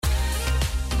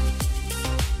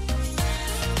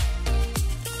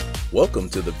Welcome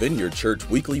to the Vineyard Church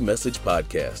Weekly Message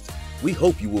Podcast. We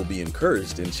hope you will be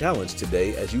encouraged and challenged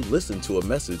today as you listen to a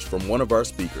message from one of our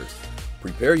speakers.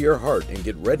 Prepare your heart and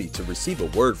get ready to receive a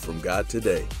word from God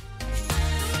today.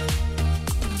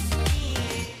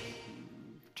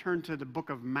 Turn to the book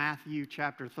of Matthew,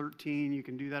 chapter 13. You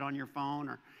can do that on your phone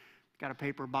or got a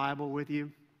paper Bible with you.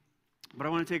 But I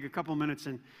want to take a couple minutes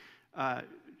and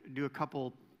do a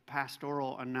couple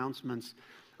pastoral announcements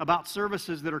about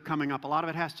services that are coming up. A lot of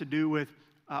it has to do with,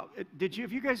 have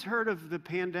you guys heard of the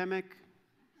pandemic?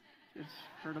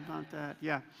 Heard about that?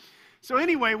 Yeah. So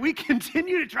anyway, we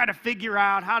continue to try to figure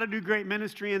out how to do great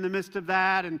ministry in the midst of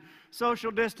that and social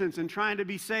distance and trying to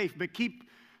be safe, but keep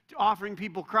offering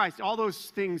people Christ. All those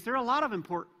things. There are a lot of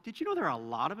important, did you know there are a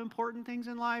lot of important things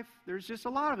in life? There's just a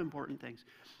lot of important things.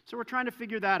 So we're trying to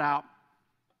figure that out.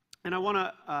 And I want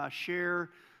to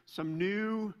share some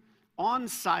new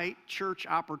on-site church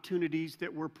opportunities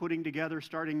that we're putting together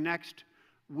starting next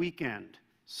weekend.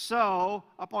 So,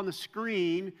 up on the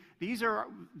screen, these are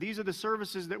the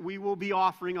services that we will be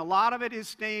offering. A lot of it is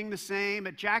staying the same.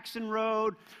 At Jackson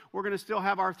Road, we're going to still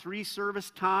have our 3 service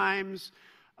times.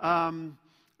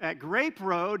 At Grape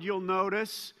Road, you'll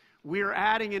notice we're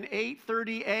adding an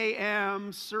 8:30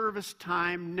 a.m. service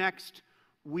time next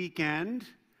weekend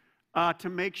to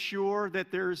make sure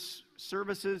that there's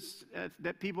services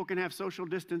that people can have social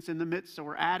distance in the midst. So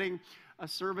we're adding a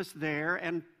service there.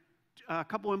 And a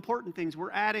couple important things. We're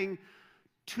adding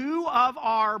 2 of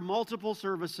our multiple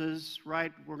services,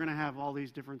 right? We're going to have all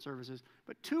these different services.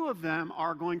 But 2 of them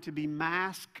are going to be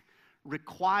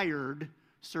mask-required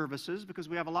services because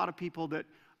we have a lot of people that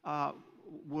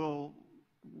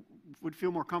would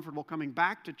feel more comfortable coming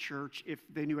back to church if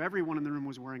they knew everyone in the room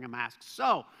was wearing a mask.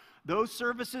 So those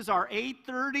services are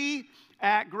 8:30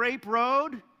 at Grape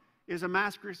Road is a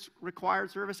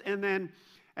mask-required service. And then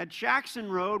at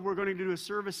Jackson Road, we're going to do a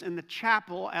service in the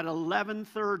chapel at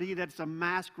 11:30. That's a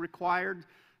mask-required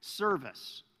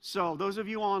service. So those of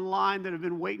you online that have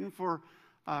been waiting for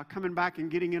coming back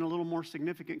and getting in a little more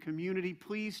significant community,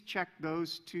 please check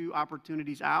those 2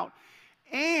 opportunities out.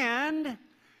 And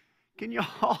can you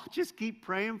all just keep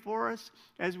praying for us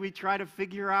as we try to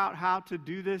figure out how to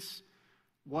do this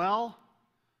well?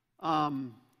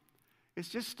 It's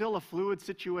just still a fluid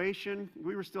situation.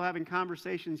 We were still having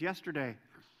conversations yesterday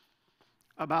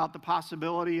about the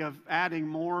possibility of adding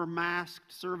more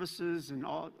masked services and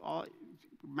all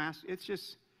mask.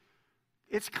 It's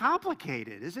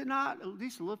complicated, is it not? At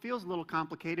least it feels a little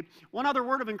complicated. One other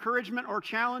word of encouragement or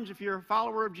challenge, if you're a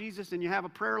follower of Jesus and you have a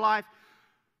prayer life,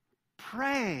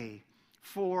 pray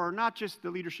for not just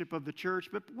the leadership of the church,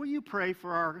 but will you pray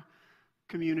for our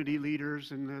community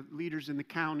leaders and the leaders in the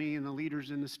county and the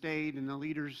leaders in the state and the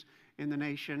leaders in the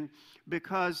nation,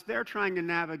 because they're trying to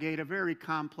navigate a very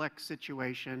complex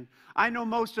situation. I know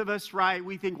most of us, right,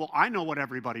 we think, well, I know what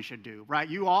everybody should do, right?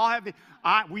 You all have,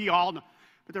 we all know.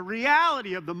 But the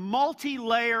reality of the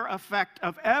multi-layer effect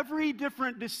of every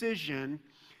different decision,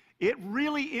 it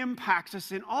really impacts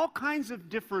us in all kinds of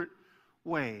different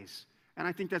ways. And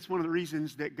I think that's one of the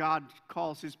reasons that God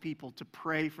calls his people to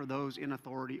pray for those in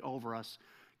authority over us,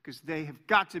 because they have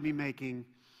got to be making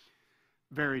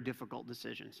very difficult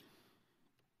decisions.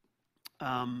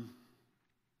 And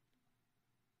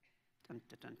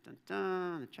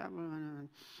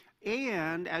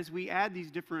as we add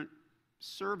these different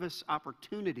service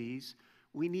opportunities,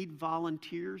 we need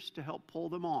volunteers to help pull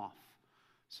them off.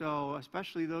 So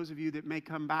especially those of you that may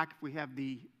come back, if we have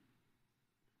the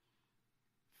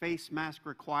face mask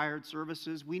required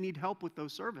services, we need help with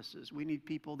those services. We need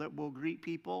people that will greet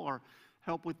people or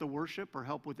help with the worship or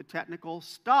help with the technical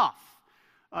stuff.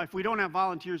 If we don't have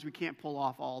volunteers, we can't pull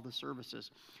off all the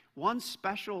services. One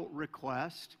special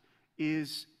request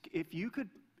is if you can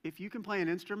play an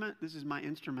instrument. This is my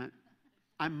instrument.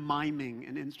 I'm miming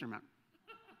an instrument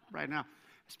right now.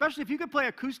 Especially if you could play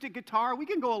acoustic guitar, we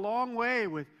can go a long way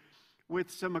with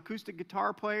some acoustic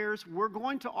guitar players. We're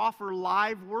going to offer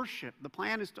live worship. The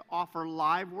plan is to offer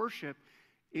live worship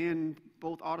in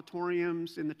both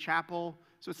auditoriums, in the chapel.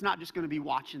 So it's not just going to be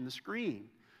watching the screen.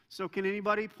 So can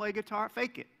anybody play guitar?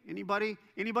 Fake it. Anybody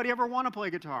ever want to play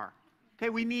guitar? Okay,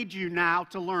 we need you now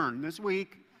to learn this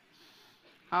week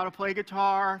how to play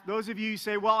guitar. Those of you who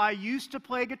say, well, I used to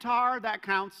play guitar, that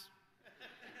counts.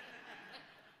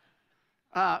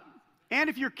 And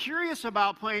if you're curious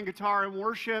about playing guitar in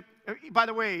worship, by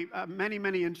the way, many,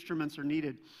 many instruments are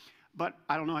needed. But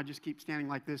I don't know, I just keep standing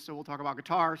like this, so we'll talk about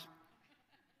guitars.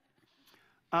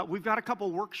 We've got a couple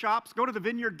workshops. Go to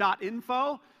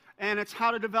thevineyard.info, and it's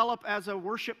how to develop as a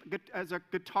worship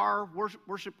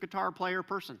guitar player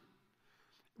person.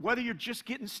 Whether you're just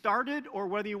getting started or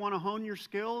whether you want to hone your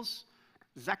skills,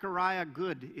 Zechariah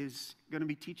Good is going to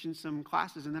be teaching some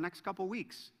classes in the next couple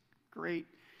weeks. Great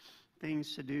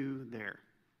things to do there.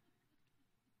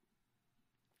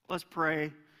 Let's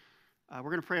pray. We're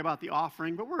going to pray about the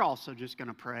offering, but we're also just going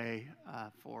to pray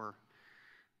for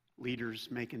leaders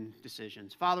making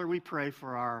decisions. Father, we pray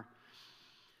for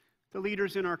the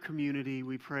leaders in our community.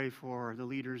 We pray for the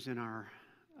leaders in our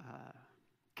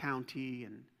county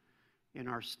and in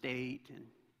our state and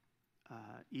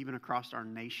even across our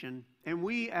nation. And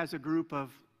we as a group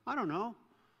of,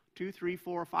 2, 3,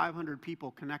 4, 500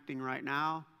 people connecting right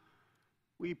now,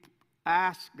 we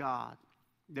ask God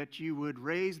that you would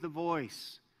raise the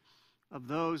voice of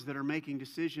those that are making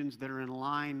decisions that are in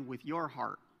line with your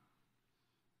heart.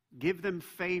 Give them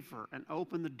favor and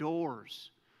open the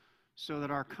doors so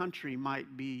that our country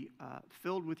might be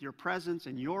filled with your presence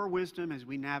and your wisdom as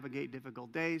we navigate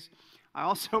difficult days. I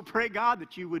also pray, God,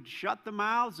 that you would shut the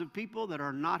mouths of people that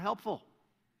are not helpful.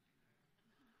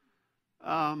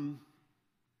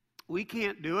 We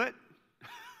can't do it.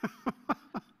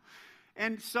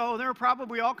 And so there are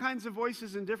probably all kinds of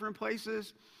voices in different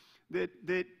places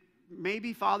that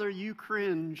maybe, Father, you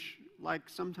cringe like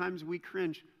sometimes we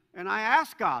cringe. And I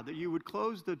ask, God, that you would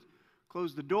close the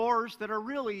doors that are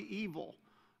really evil.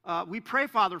 We pray,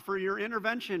 Father, for your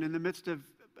intervention in the midst of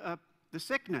the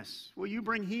sickness. Will you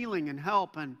bring healing and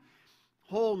help and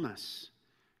wholeness?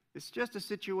 It's just a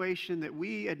situation that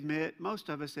we admit, most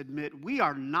of us admit, we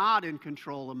are not in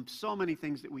control of so many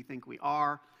things that we think we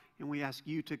are, and we ask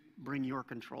you to bring your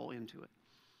control into it.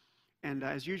 And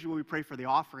as usual, we pray for the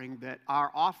offering, that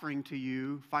our offering to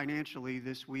you financially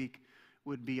this week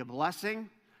would be a blessing,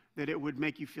 that it would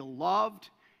make you feel loved,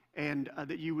 and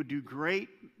that you would do great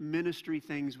ministry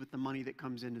things with the money that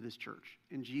comes into this church.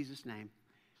 In Jesus' name,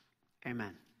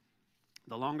 amen.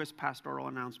 The longest pastoral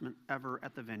announcement ever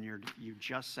at the Vineyard. You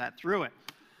just sat through it.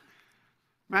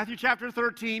 Matthew chapter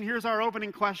 13, here's our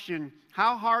opening question.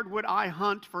 How hard would I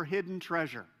hunt for hidden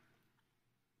treasure?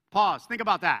 Pause. Think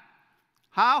about that.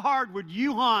 How hard would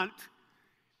you hunt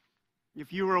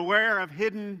if you were aware of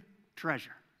hidden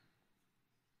treasure?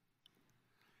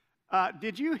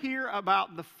 Did you hear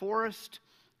about the Forrest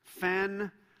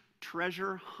Fenn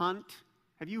treasure hunt?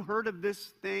 Have you heard of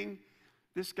this thing?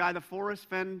 This guy, the Forrest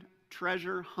Fenn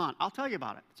treasure hunt. I'll tell you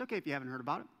about it. It's okay if you haven't heard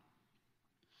about it.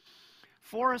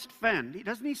 Forrest Fenn.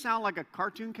 Doesn't he sound like a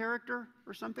cartoon character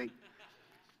or something?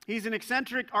 He's an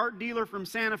eccentric art dealer from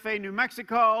Santa Fe, New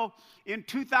Mexico. In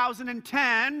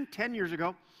 2010, 10 years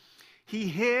ago, he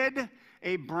hid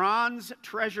a bronze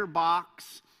treasure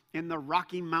box in the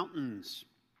Rocky Mountains.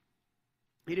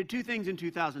 He did two things in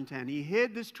 2010. He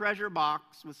hid this treasure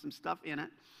box with some stuff in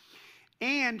it,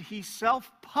 and he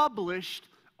self-published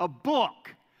a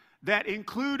book that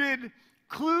included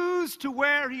clues to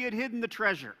where he had hidden the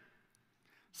treasure.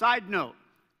 Side note,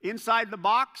 inside the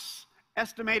box,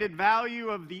 estimated value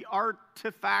of the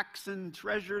artifacts and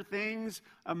treasure things,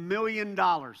 $1 million.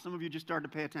 Some of you just started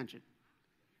to pay attention.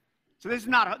 So this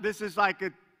is like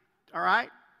all right?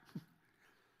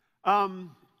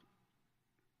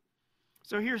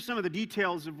 So here's some of the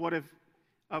details of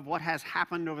what has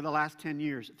happened over the last 10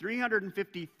 years.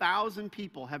 350,000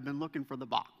 people have been looking for the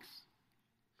box.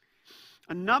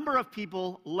 A number of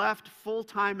people left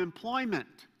full-time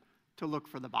employment to look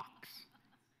for the box.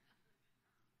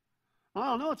 I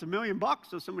don't know, it's $1 million,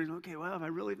 so somebody's like, okay, well, I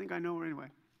really think I know anyway.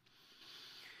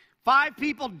 5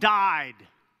 people died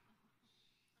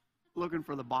looking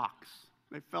for the box.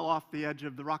 They fell off the edge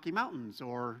of the Rocky Mountains,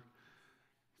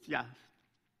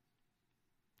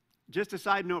 Just a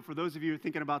side note, for those of you who are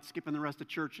thinking about skipping the rest of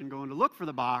church and going to look for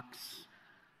the box,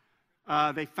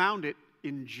 they found it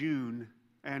in June,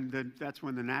 and that's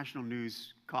when the national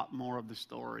news caught more of the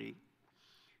story.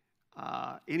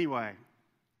 Anyway,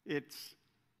 it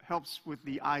helps with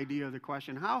the idea of the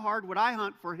question, how hard would I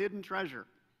hunt for hidden treasure?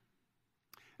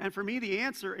 And for me, the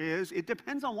answer is, it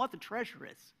depends on what the treasure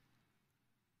is.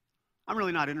 I'm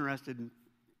really not interested in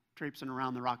traipsing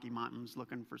around the Rocky Mountains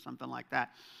looking for something like that.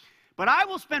 But I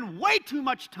will spend way too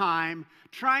much time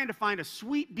trying to find a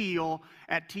sweet deal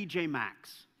at TJ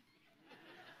Maxx.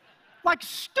 Like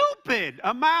stupid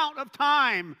amount of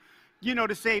time,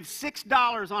 to save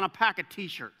 $6 on a pack of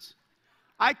t-shirts.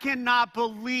 I cannot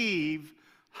believe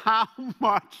how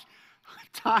much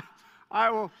time I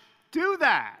will do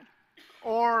that.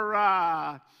 Or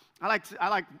I like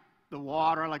the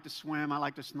water. I like to swim. I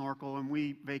like to snorkel. And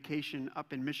we vacation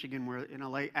up in Michigan. We're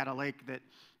at a lake that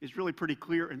is really pretty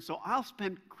clear. And so I'll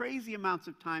spend crazy amounts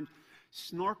of time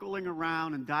snorkeling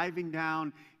around and diving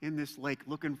down in this lake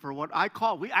looking for what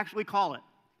we actually call it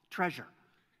treasure.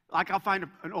 Like I'll find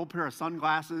an old pair of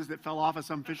sunglasses that fell off of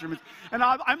some fisherman, and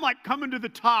I'm like coming to the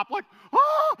top, like,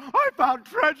 oh, I found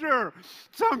treasure,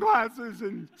 sunglasses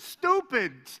and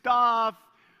stupid stuff,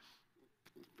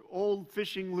 old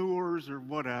fishing lures or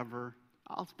whatever.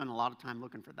 I'll spend a lot of time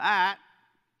looking for that.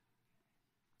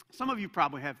 Some of you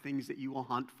probably have things that you will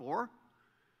hunt for.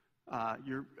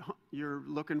 You're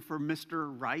looking for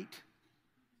Mr. Right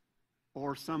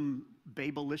or some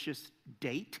babylicious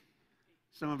date.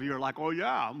 Some of you are like, oh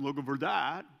yeah, I'm looking for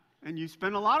that. And you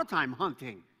spend a lot of time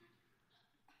hunting.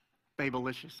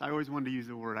 Babylicious. I always wanted to use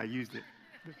the word. I used it.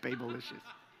 Babylicious.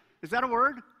 Is that a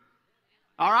word?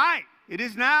 All right. It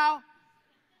is now.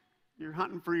 You're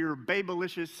hunting for your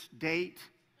babylicious date.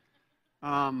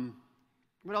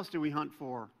 What else do we hunt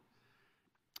for?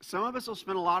 Some of us will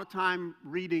spend a lot of time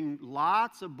reading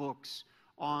lots of books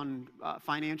on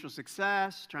financial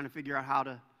success, trying to figure out how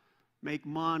to make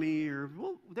money, or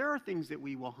well, there are things that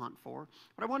we will hunt for.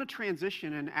 But I want to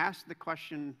transition and ask the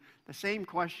question, the same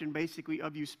question basically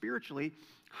of you spiritually.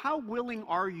 How willing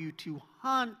are you to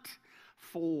hunt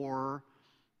for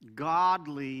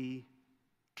godly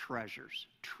treasures?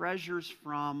 Treasures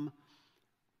from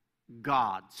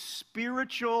God.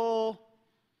 Spiritual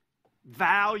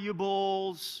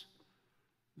valuables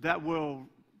that will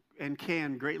and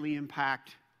can greatly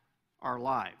impact our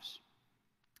lives.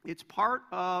 It's part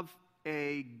of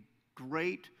a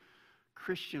great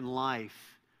Christian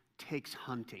life takes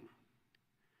hunting.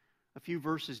 A few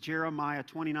verses, Jeremiah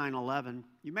 29:11.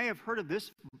 You may have heard of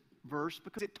this verse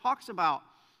because it talks about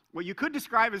what you could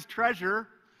describe as treasure.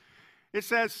 It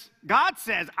says, God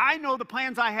says, I know the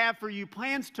plans I have for you,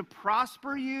 plans to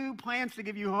prosper you, plans to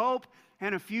give you hope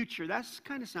and a future. That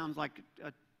kind of sounds like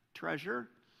a treasure.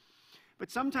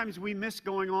 But sometimes we miss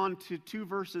going on to 2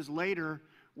 verses later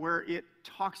where it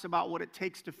talks about what it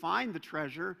takes to find the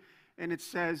treasure. And it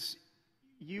says,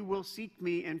 you will seek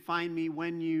me and find me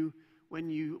when you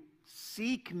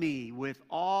seek me with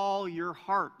all your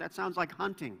heart. That sounds like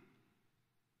hunting.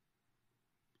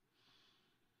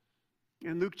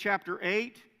 In Luke chapter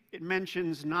 8, it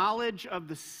mentions knowledge of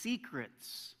the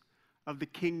secrets of the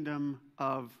kingdom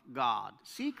of God.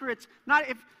 Secrets, not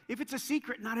if it's a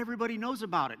secret, not everybody knows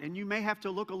about it, and you may have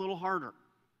to look a little harder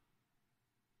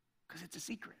because it's a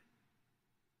secret.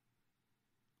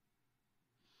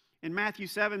 In Matthew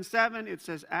 7:7, it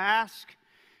says, ask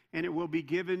and it will be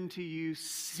given to you.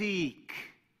 Seek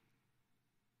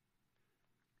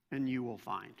and you will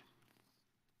find.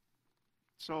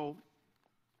 So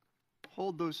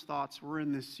hold those thoughts. We're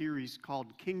in this series called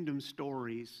Kingdom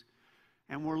Stories,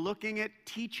 and we're looking at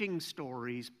teaching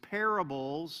stories,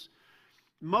 parables.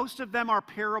 Most of them are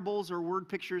parables or word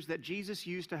pictures that Jesus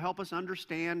used to help us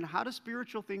understand how do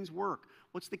spiritual things work.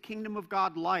 What's the kingdom of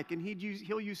God like? And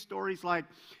he'll use stories like,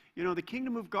 the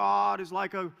kingdom of God is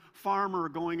like a farmer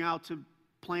going out to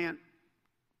plant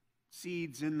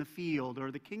seeds in the field,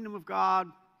 or the kingdom of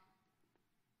God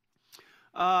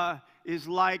is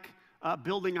like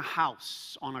building a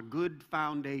house on a good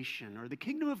foundation, or the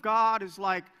kingdom of God is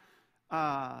like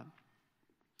a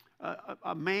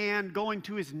man going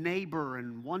to his neighbor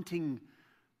and wanting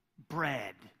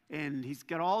bread. And he's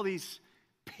got all these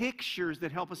pictures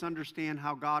that help us understand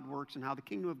how God works and how the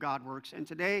kingdom of God works. And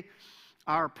today,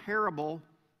 our parable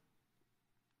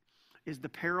is the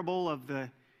parable of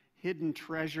the hidden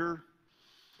treasure.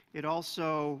 It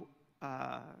also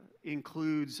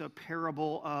includes a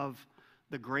parable of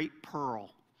the great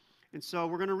pearl. And so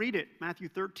we're going to read it, Matthew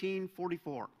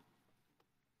 13:44.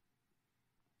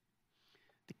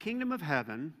 The kingdom of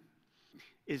heaven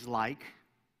is like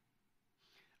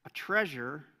a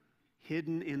treasure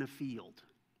hidden in a field.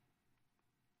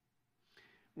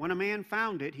 When a man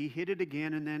found it, he hid it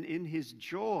again, and then in his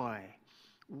joy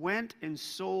went and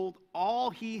sold all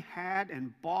he had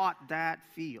and bought that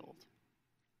field.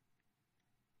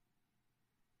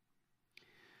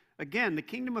 Again, the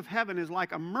kingdom of heaven is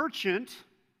like a merchant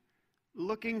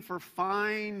looking for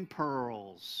fine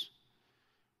pearls.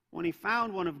 When he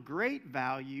found one of great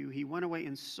value, he went away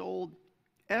and sold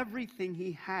everything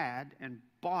he had and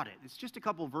bought it. It's just a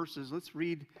couple verses. Let's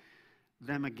read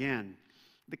them again.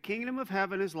 The kingdom of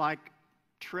heaven is like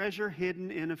treasure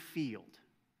hidden in a field.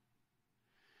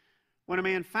 When a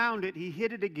man found it, he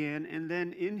hid it again, and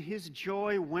then in his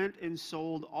joy went and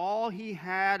sold all he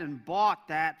had and bought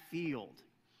that field.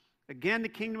 Again, the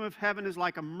kingdom of heaven is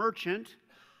like a merchant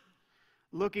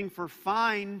looking for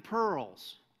fine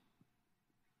pearls.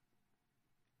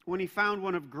 When he found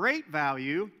one of great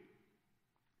value,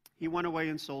 he went away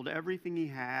and sold everything he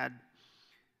had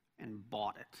and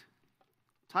bought it.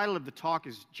 The title of the talk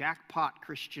is Jackpot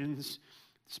Christians.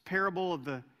 It's a parable of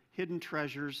the hidden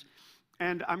treasures.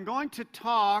 And I'm going to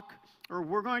talk or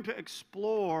we're going to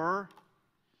explore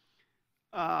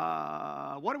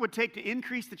what it would take to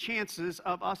increase the chances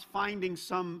of us finding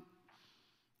some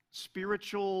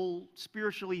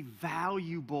spiritually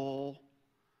valuable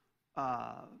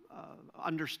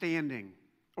understanding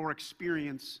or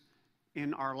experience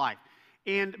in our life.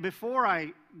 And before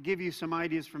I give you some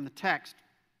ideas from the text,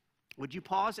 would you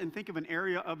pause and think of an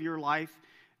area of your life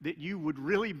that you would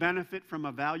really benefit from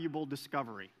a valuable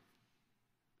discovery?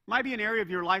 Might be an area of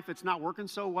your life that's not working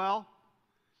so well,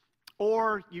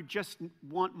 or you just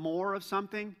want more of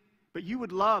something, but you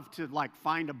would love to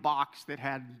find a box that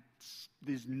had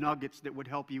these nuggets that would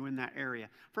help you in that area.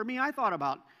 For me, I thought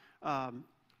about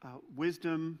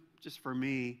wisdom. Just for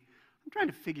me, I'm trying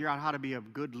to figure out how to be a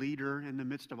good leader in the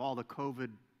midst of all the COVID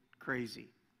crazy.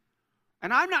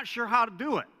 And I'm not sure how to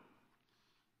do it.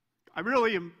 I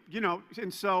really am,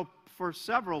 and so for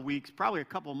several weeks, probably a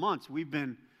couple months, we've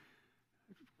been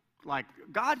like,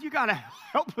 God, you got to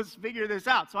help us figure this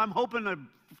out. So I'm hoping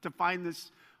to find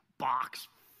this box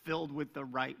filled with the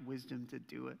right wisdom to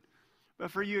do it.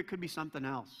 But for you, it could be something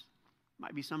else. It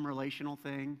might be some relational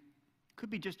thing. It could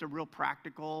be just a real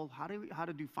practical, how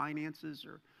to do finances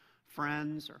or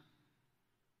friends.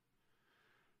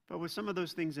 But with some of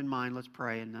those things in mind, let's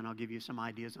pray, and then I'll give you some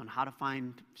ideas on how to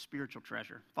find spiritual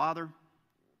treasure. Father,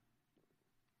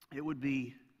 it would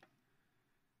be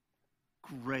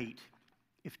great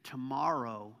if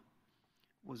tomorrow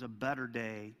was a better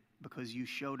day because you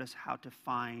showed us how to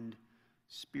find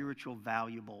spiritual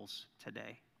valuables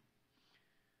today.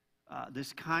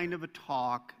 This kind of a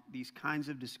talk, these kinds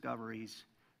of discoveries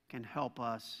can help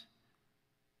us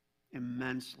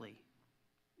immensely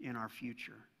in our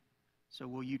future. So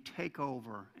will you take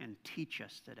over and teach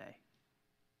us today?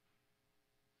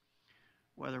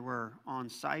 Whether we're on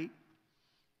site,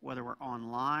 whether we're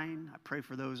online, I pray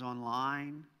for those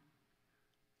online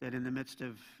that in the midst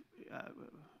of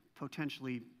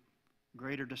potentially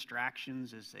greater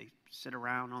distractions as they sit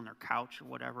around on their couch or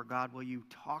whatever, God, will you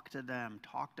talk to them,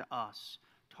 talk to us,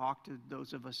 talk to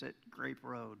those of us at Grape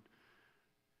Road.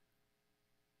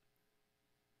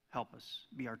 Help us,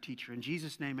 be our teacher. In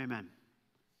Jesus' name, amen.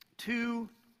 2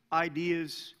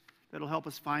 ideas that'll help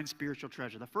us find spiritual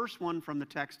treasure. The first one from the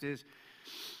text is,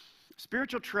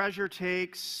 spiritual treasure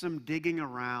takes some digging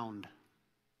around.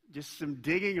 Just some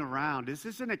digging around. This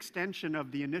is an extension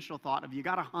of the initial thought of you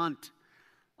got to hunt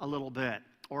a little bit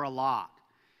or a lot.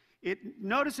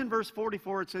 Notice in verse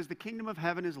 44 it says the kingdom of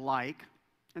heaven is like,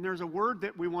 and there's a word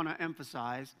that we want to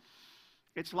emphasize.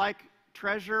 It's like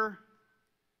treasure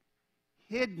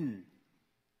hidden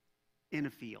in a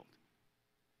field.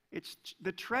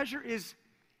 The treasure is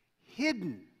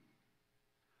hidden.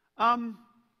 The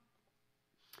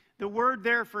word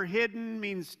there for hidden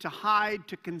means to hide,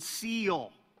 to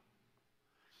conceal.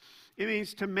 It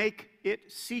means to make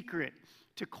it secret,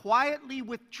 to quietly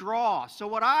withdraw. So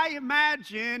what I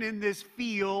imagine in this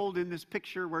field, in this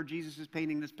picture where Jesus is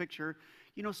painting this picture,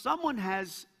 someone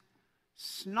has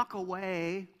snuck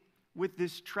away with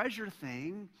this treasure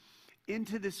thing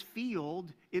into this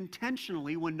field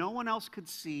intentionally when no one else could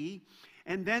see,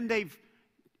 and then they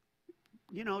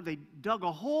dug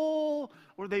a hole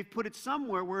or they've put it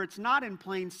somewhere where it's not in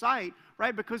plain sight,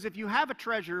 right? Because if you have a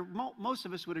treasure, most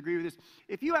of us would agree with this,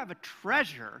 if you have a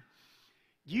treasure,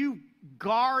 you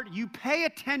pay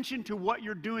attention to what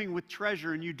you're doing with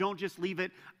treasure and you don't just leave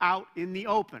it out in the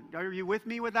open. Are you with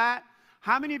me with that?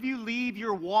 How many of you leave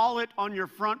your wallet on your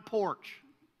front porch?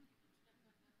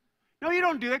 No, you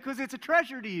don't do that because it's a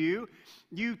treasure to you.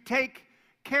 You take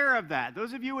care of that.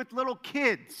 Those of you with little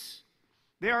kids,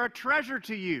 they are a treasure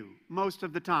to you most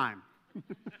of the time.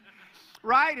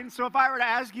 Right? And so if I were to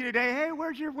ask you today, hey,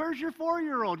 where's your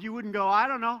 4-year-old? You wouldn't go, I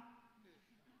don't know.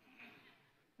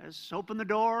 Just open the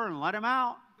door and let him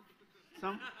out.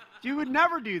 You would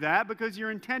never do that because you're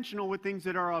intentional with things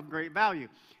that are of great value.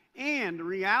 And the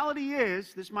reality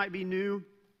is, this might be new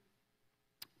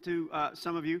to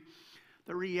some of you,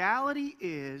 the reality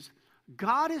is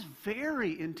God is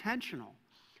very intentional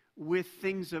with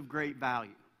things of great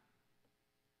value.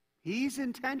 He's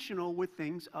intentional with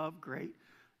things of great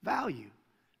value.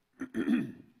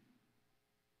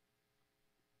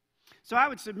 So I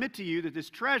would submit to you that this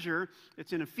treasure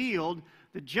that's in a field,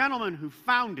 the gentleman who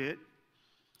found it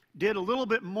did a little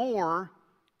bit more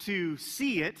to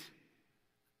see it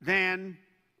than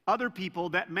other people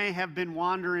that may have been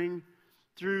wandering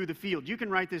through the field. You can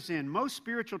write this in. Most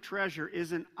spiritual treasure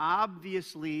isn't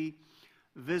obviously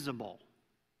visible.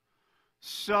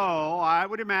 So I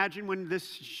would imagine when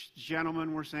this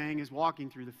gentleman we're saying is walking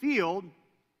through the field,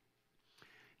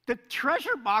 the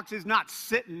treasure box is not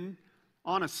sitting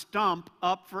on a stump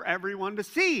up for everyone to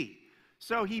see.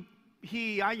 So he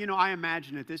I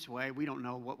imagine it this way. We don't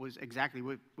know what was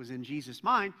in Jesus'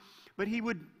 mind, but he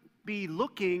would be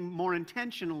looking more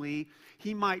intentionally.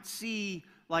 He might see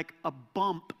like a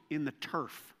bump in the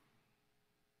turf.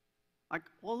 Like,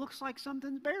 well, it looks like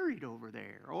something's buried over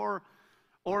there.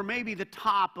 Or maybe the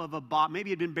top of a box.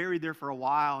 Maybe it had been buried there for a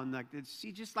while, and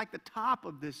see just like the top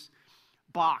of this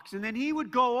box. And then he would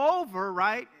go over,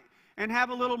 right, and have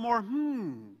a little more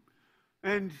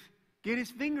and get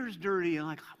his fingers dirty. And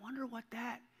like, I wonder what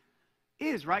that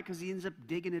is, right? Because he ends up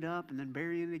digging it up and then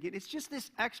burying it again. It's just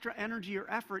this extra energy or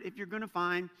effort if you're going to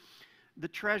find the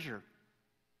treasure.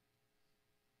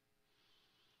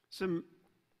 Some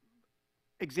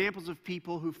examples of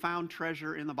people who found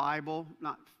treasure in the Bible,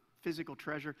 not physical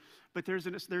treasure, but there's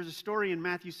a story in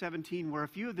Matthew 17 where a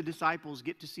few of the disciples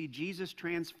get to see Jesus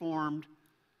transformed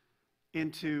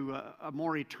into a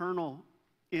more eternal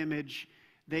image.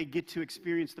 They get to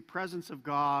experience the presence of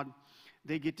God.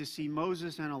 They get to see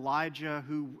Moses and Elijah,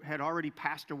 who had already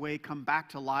passed away, come back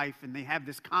to life, and they have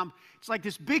this it's like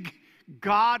this big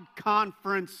God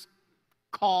conference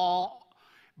call.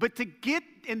 But they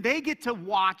get to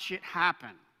watch it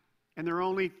happen. And there are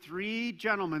only 3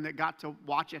 gentlemen that got to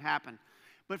watch it happen.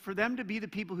 But for them to be the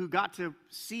people who got to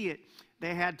see it,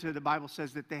 the Bible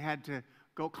says that they had to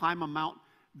go climb a mountain.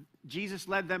 Jesus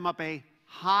led them up a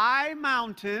high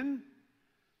mountain,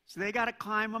 so they got to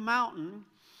climb a mountain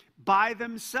by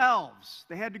themselves.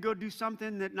 They had to go do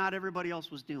something that not everybody else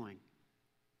was doing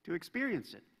to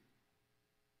experience it.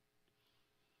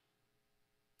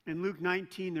 In Luke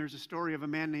 19, there's a story of a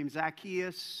man named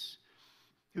Zacchaeus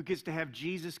who gets to have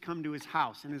Jesus come to his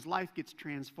house, and his life gets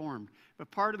transformed.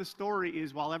 But part of the story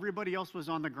is while everybody else was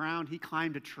on the ground, he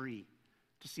climbed a tree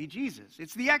to see Jesus.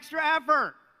 It's the extra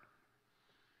effort.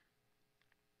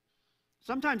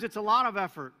 Sometimes it's a lot of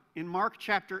effort. In Mark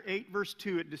chapter 8, verse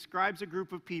 2, it describes a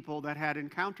group of people that had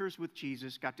encounters with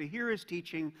Jesus, got to hear his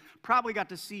teaching, probably got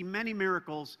to see many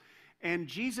miracles, and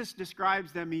Jesus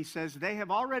describes them. He says, they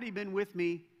have already been with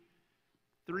me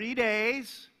 3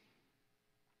 days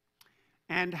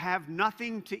and have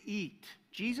nothing to eat.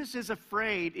 Jesus is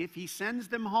afraid if he sends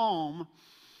them home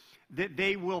that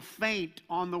they will faint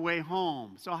on the way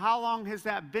home. So how long has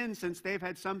that been since they've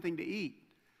had something to eat?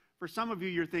 For some of you,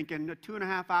 you're thinking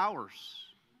 2.5 hours.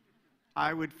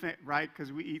 I would think, right,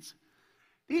 because we eat.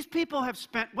 These people have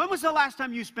spent, when was the last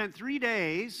time you spent 3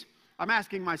 days? I'm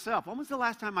asking myself, when was the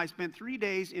last time I spent 3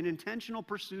 days in intentional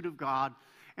pursuit of God,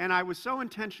 and I was so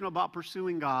intentional about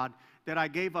pursuing God that I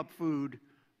gave up food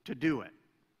to do it?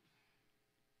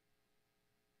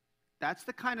 That's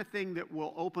the kind of thing that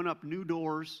will open up new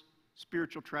doors,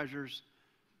 spiritual treasures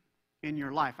in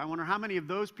your life. I wonder how many of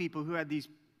those people who had these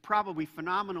probably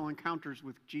phenomenal encounters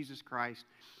with Jesus Christ,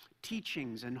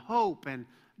 teachings and hope and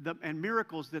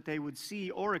miracles that they would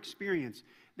see or experience,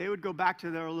 they would go back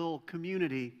to their little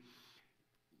community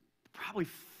probably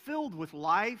filled with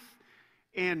life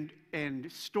and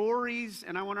stories.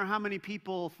 And I wonder how many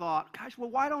people thought, gosh, well,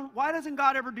 why doesn't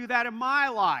God ever do that in my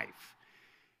life?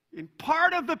 And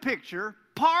part of the picture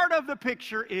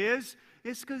is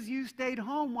it's because you stayed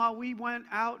home while we went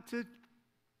out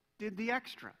did the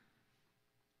extra.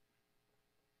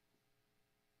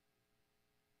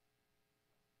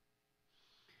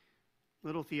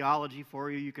 Little theology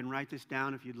for you. You can write this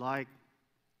down if you'd like.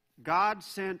 God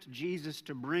sent Jesus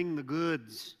to bring the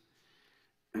goods,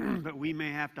 but we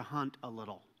may have to hunt a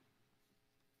little.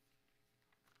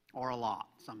 Or a lot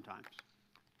sometimes.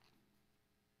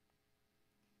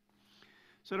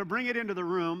 So to bring it into the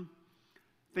room,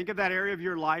 think of that area of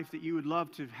your life that you would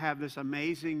love to have this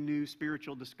amazing new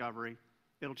spiritual discovery.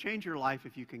 It'll change your life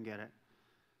if you can get it.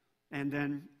 And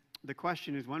then the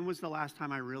question is, when was the last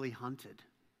time I really hunted?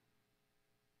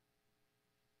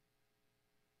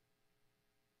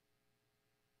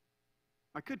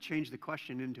 I could change the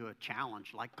question into a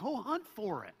challenge, like go hunt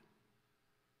for it.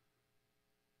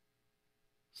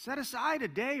 Set aside a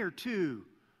day or two,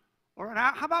 or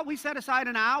how about we set aside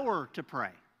an hour to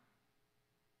pray?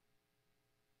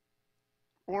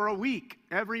 Or a week,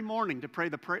 every morning to pray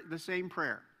the same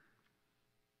prayer.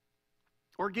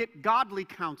 Or get godly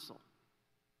counsel.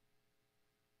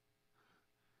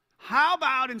 How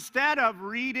about instead of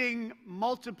reading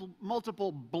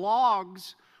multiple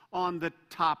blogs on the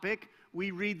topic,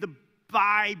 we read the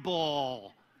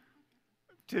Bible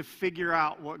to figure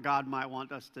out what God might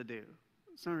want us to do?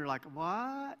 Some of you are like,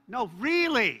 what? No,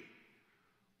 really?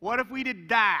 What if we did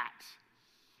that?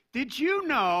 Did you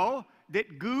know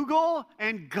that Google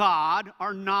and God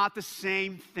are not the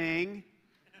same thing?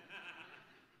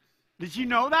 Did you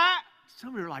know that?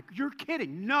 Some of you are like, you're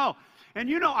kidding. No. And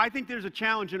I think there's a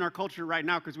challenge in our culture right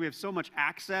now because we have so much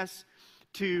access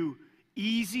to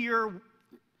easier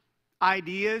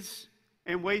ideas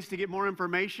and ways to get more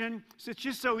information. So it's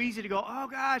just so easy to go, oh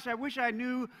gosh, I wish I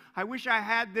knew, I wish I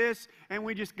had this, and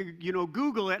we just,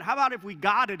 Google it. How about if we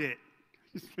Godded it?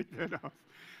 Just pick that up.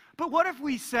 But what if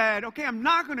we said, okay, I'm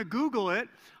not going to Google it.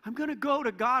 I'm going to go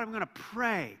to God. I'm going to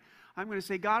pray. I'm going to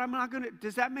say, God, I'm not going to,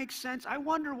 does that make sense? I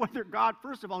wonder whether God,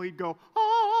 first of all, he'd go,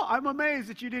 oh, I'm amazed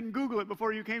that you didn't Google it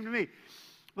before you came to me.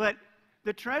 But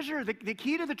the treasure, the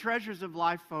key to the treasures of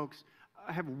life, folks,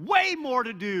 have way more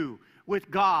to do with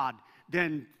God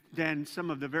than some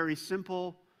of the very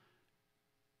simple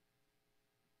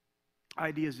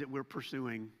ideas that we're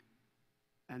pursuing.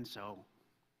 And so,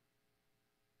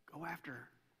 go after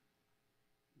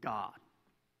God.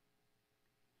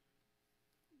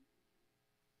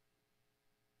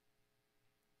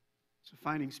 So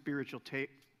finding spiritual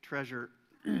treasure,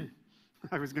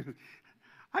 I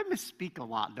misspeak a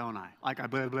lot, don't I? Like I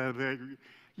blah, blah, blah.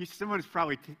 Someone's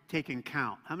probably taking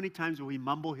count. How many times will we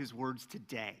mumble his words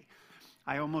today?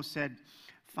 I almost said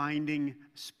finding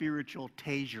spiritual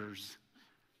tasers.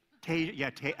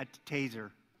 A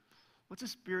taser. What's a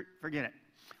spirit? Forget it.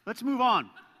 Let's move on.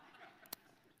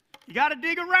 You got to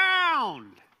dig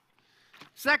around.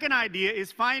 Second idea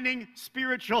is finding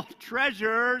spiritual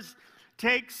treasures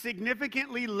takes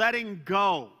significantly letting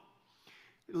go.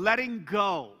 Letting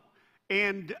go.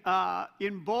 And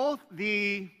in both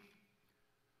the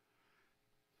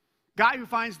guy who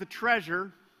finds the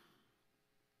treasure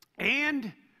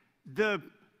and the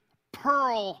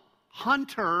pearl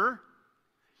hunter,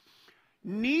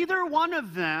 neither one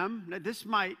of them,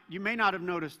 you may not have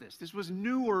noticed this. This was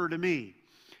newer to me.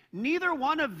 Neither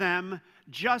one of them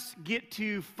just get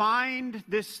to find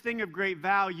this thing of great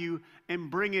value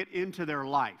and bring it into their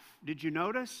life. Did you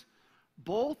notice?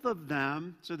 Both of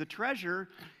them, so the treasure,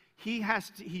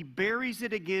 he buries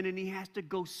it again and he has to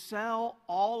go sell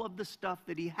all of the stuff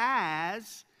that he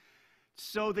has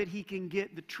so that he can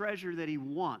get the treasure that he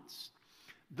wants.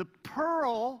 The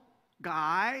pearl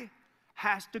guy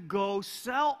has to go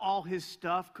sell all his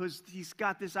stuff because he's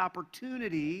got this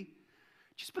opportunity.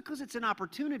 Just because it's an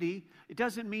opportunity, it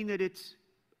doesn't mean that it's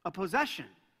a possession.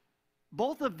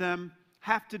 Both of them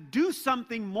have to do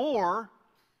something more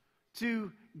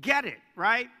to get it,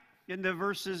 right? In the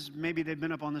verses, maybe they've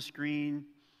been up on the screen.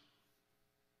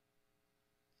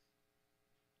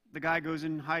 The guy goes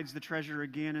and hides the treasure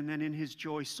again, and then in his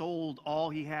joy sold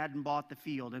all he had and bought the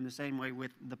field, in the same way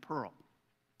with the pearl.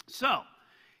 So,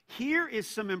 here is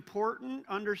some important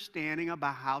understanding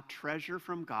about how treasure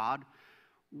from God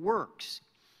works.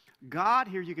 God,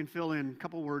 here you can fill in a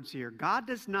couple words here. God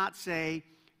does not say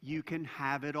you can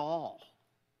have it all.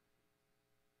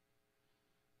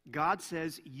 God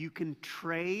says you can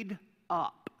trade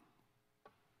up.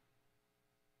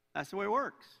 That's the way it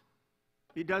works.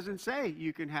 He doesn't say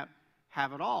you can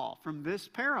have it all from this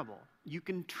parable. You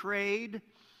can trade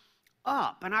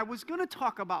up. And I was going to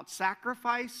talk about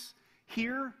sacrifice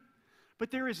here, but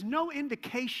there is no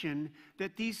indication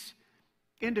that these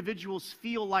individuals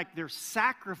feel like they're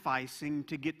sacrificing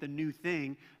to get the new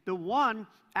thing. The one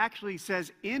actually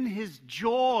says, in his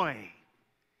joy,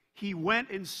 he went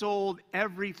and sold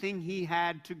everything he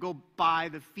had to go buy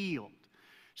the field.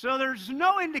 So there's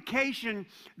no indication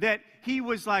that he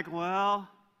was like, well,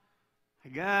 I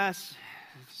guess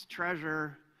this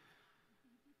treasure,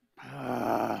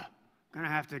 I'm going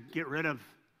to have to get rid of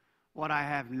what I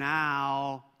have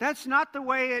now. That's not the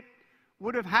way it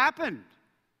would have happened.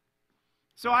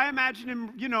 So I imagine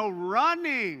him,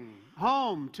 running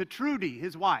home to Trudy,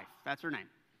 his wife. That's her name.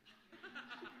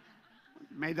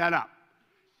 Made that up.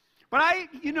 But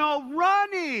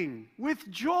running with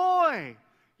joy.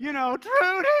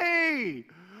 Trudy,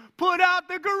 put out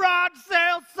the garage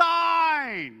sale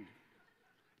sign.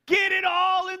 Get it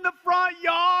all in the front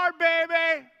yard,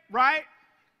 baby. Right?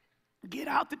 Get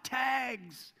out the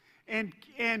tags and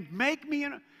make me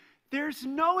There's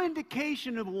no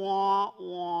indication of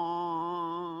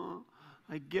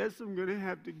I guess I'm going to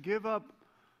have to give up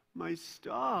my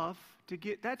stuff to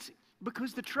get. That's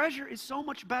because the treasure is so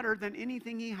much better than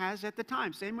anything he has at the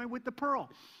time. Same way with the pearl.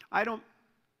 I don't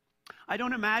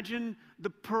imagine the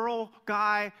pearl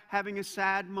guy having a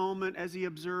sad moment as he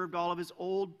observed all of his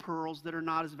old pearls that are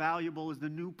not as valuable as the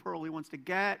new pearl he wants to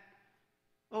get.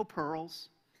 Oh, pearls.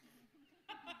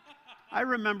 I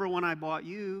remember when I bought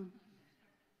you.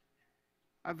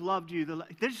 I've loved you.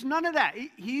 There's none of that.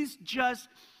 He's just,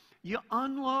 you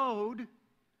unload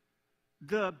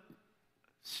the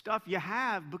stuff you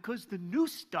have because the new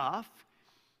stuff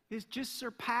just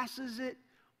surpasses it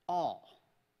all.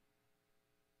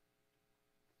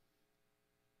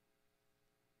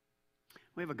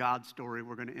 We have a God story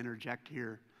we're going to interject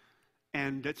here.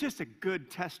 And it's just a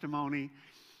good testimony.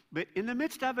 But in the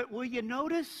midst of it, will you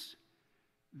notice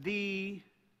the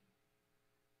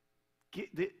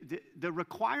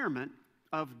requirement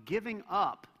of giving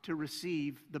up to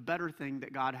receive the better thing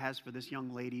that God has for this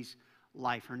young lady's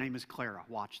life? Her name is Clara.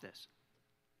 Watch this.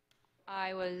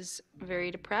 I was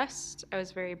very depressed. I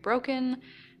was very broken.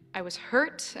 I was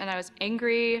hurt and I was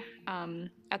angry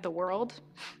at the world.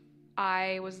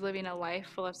 I was living a life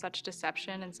full of such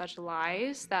deception and such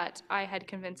lies that I had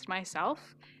convinced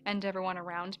myself and everyone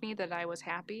around me that I was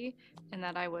happy and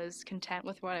that I was content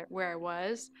with where I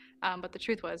was. But the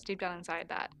truth was, deep down inside,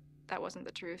 that wasn't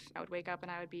the truth. I would wake up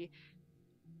and I would be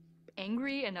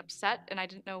angry and upset, and I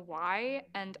didn't know why,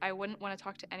 and I wouldn't want to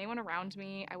talk to anyone around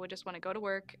me. I would just want to go to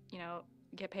work,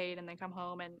 get paid, and then come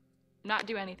home and not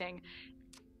do anything.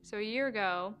 So a year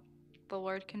ago, the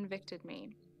Lord convicted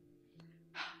me.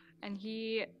 And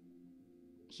he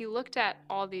looked at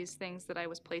all these things that I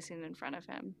was placing in front of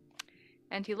him.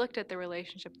 And he looked at the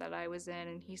relationship that I was in,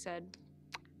 and he said,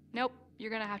 nope, you're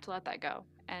going to have to let that go.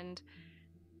 And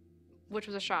which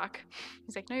was a shock.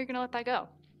 He's like, no, you're going to let that go.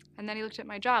 And then he looked at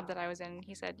my job that I was in, and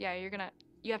he said, yeah,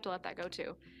 you have to let that go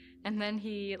too. And then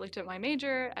he looked at my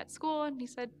major at school, and he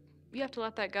said, you have to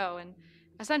let that go. And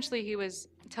essentially he was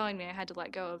telling me I had to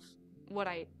let go of what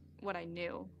I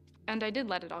knew. And I did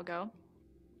let it all go.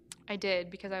 I did,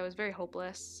 because I was very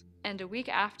hopeless. And a week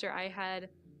after I had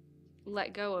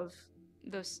let go of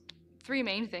those three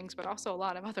main things, but also a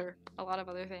lot of other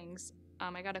things,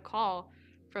 I got a call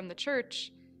from the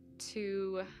church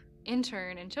to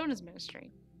intern in children's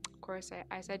ministry. Of course,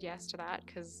 I said yes to that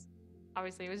because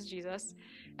obviously it was Jesus.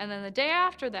 And then the day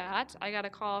after that, I got a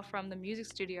call from the music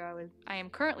studio I am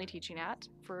currently teaching at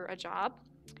for a job.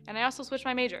 And I also switched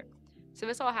my major. So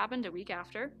this all happened a week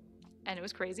after. And it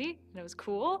was crazy, and it was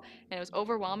cool, and it was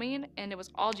overwhelming, and it was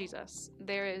all Jesus.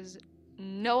 There is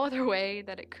no other way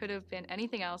that it could have been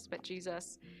anything else but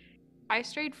Jesus. I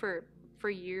strayed for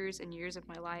years and years of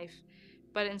my life,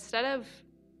 but instead of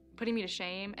putting me to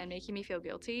shame and making me feel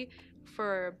guilty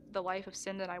for the life of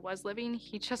sin that I was living,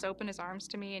 he just opened his arms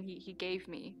to me, and he gave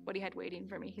me what he had waiting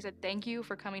for me. He said, thank you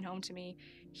for coming home to me.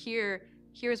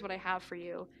 Here's what I have for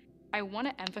you. I want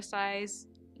to emphasize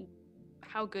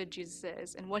how good Jesus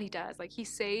is and what he does. Like, he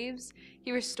saves,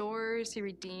 he restores, he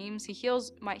redeems, he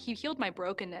healed my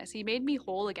brokenness. He made me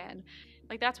whole again.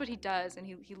 Like, that's what he does, and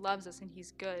he loves us, and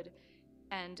he's good.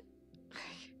 And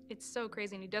it's so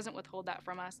crazy, and he doesn't withhold that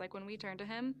from us. Like, when we turn to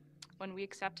him, when we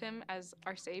accept him as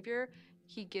our Savior,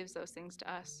 he gives those things to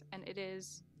us, and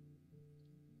it's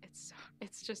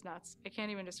just nuts. I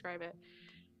can't even describe it.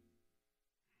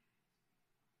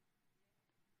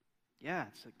 Yeah,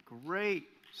 it's a great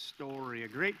story, a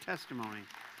great testimony.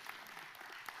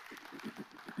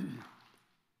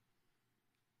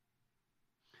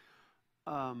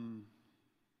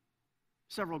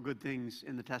 Several good things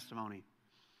in the testimony.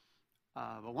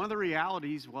 But one of the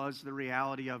realities was the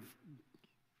reality of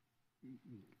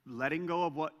letting go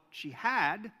of what she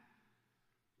had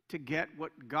to get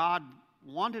what God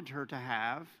wanted her to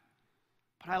have.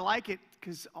 But I like it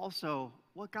because also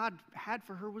what God had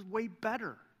for her was way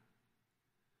better.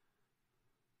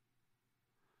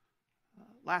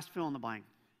 Last fill in the blank.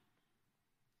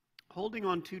 Holding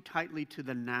on too tightly to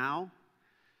the now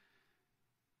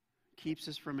keeps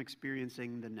us from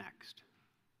experiencing the next.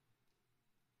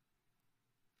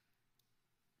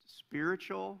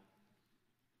 Spiritual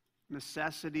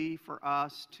necessity for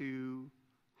us to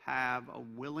have a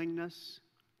willingness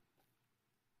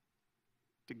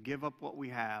to give up what we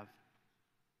have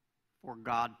for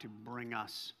God to bring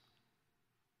us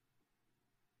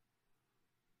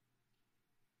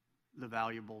the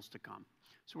valuables to come.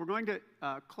 So we're going to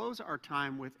close our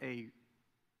time with a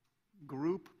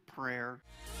group prayer.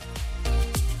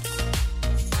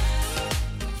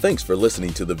 Thanks for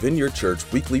listening to the Vineyard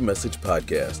Church Weekly Message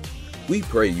Podcast. We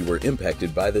pray you were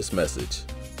impacted by this message.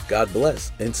 God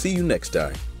bless, and see you next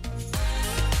time.